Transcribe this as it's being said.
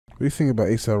do you think about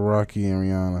A$AP Rocky and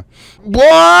Rihanna? Boy,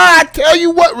 I tell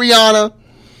you what, Rihanna,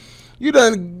 you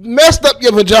done messed up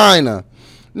your vagina.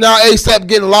 Now A$AP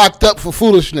getting locked up for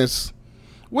foolishness.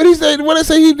 What he say? What they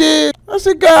say he did? I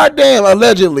said, goddamn,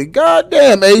 allegedly.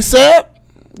 Goddamn, A$AP.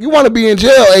 You want to be in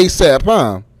jail, A$AP,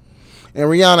 huh? And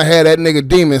Rihanna had that nigga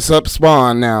demons up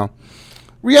spawn now.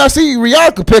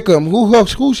 Rihanna could pick him.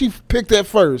 Who she picked at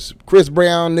first? Chris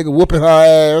Brown, nigga whooping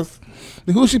her ass.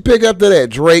 Who she pick after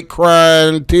that? Drake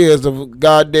crying, tears of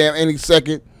goddamn any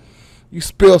second. You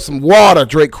spill some water,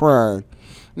 Drake crying.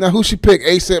 Now who she pick?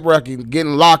 A$AP Rocky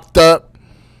getting locked up.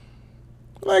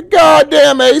 Like,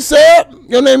 goddamn, A$AP.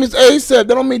 Your name is A$AP. That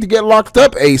don't mean to get locked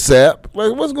up, A$AP.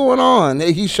 Like, what's going on?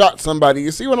 Hey, he shot somebody.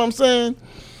 You see what I'm saying?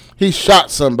 He shot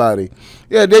somebody.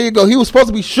 Yeah, there you go. He was supposed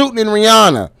to be shooting in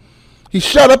Rihanna. He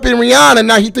shut up in Rihanna.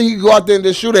 Now he think he can go out there and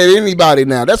just shoot at anybody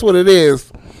now. That's what it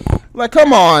is. Like,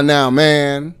 come on now,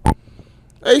 man.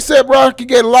 A$AP Rocky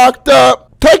get locked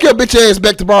up. Take your bitch ass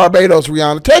back to Barbados,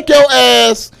 Rihanna. Take your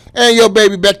ass and your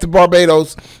baby back to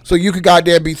Barbados so you can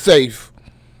goddamn be safe.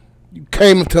 You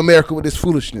came to America with this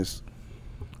foolishness.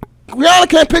 Rihanna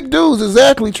can't pick dudes,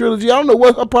 exactly, Trilogy. I don't know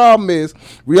what her problem is.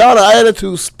 Rihanna's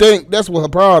attitude stink. That's what her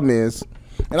problem is.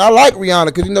 And I like Rihanna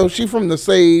because, you know, she from the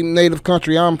same native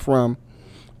country I'm from,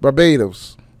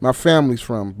 Barbados. My family's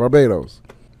from Barbados.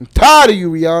 I'm tired of you,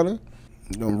 Rihanna.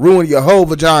 You're going to ruin your whole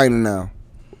vagina now.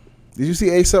 Did you see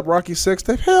A$AP Rocky's sex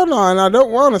tape? Hell no, and I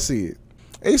don't want to see it.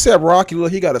 A$AP Rocky,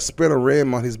 look, he got a spinner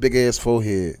rim on his big-ass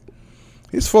forehead.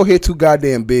 His forehead too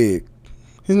goddamn big.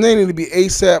 His name need to be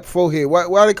A$AP Forehead.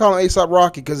 Why they call him A$AP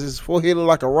Rocky? Because his forehead look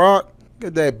like a rock?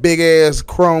 Got that big-ass,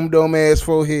 chrome dome-ass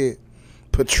forehead.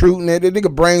 Protruding that. That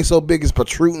nigga brain so big it's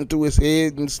protruding through his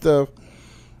head and stuff.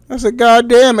 I said,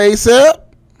 goddamn, A$AP.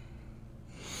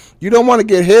 You don't want to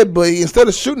get headbutted. Instead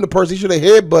of shooting the person, you should have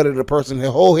headbutted the person.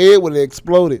 Their whole head would have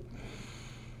exploded.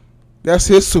 That's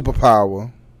his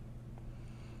superpower.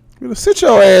 You know, sit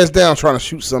your ass down trying to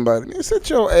shoot somebody. Man, sit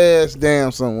your ass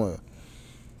down somewhere.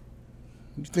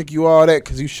 You think you all that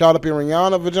because you shot up in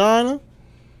Rihanna vagina?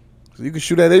 So you can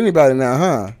shoot at anybody now,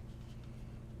 huh?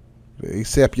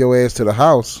 A$AP your ass to the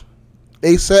house.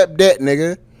 A$AP that,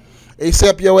 nigga.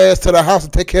 A$AP your ass to the house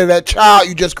and take care of that child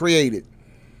you just created.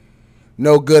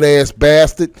 No good ass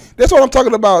bastard. That's what I'm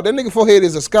talking about. That nigga forehead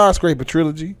is a skyscraper,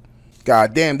 Trilogy.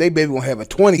 God damn, they baby gonna have a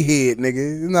 20 head,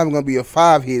 nigga. It's not even gonna be a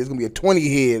 5 head. It's gonna be a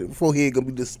 20 head. Forehead gonna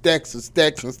be the stacks and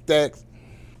stacks and stacks.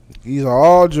 These are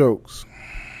all jokes.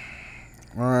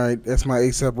 All right, that's my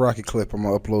A$AP Rocky clip I'm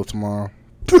gonna upload tomorrow.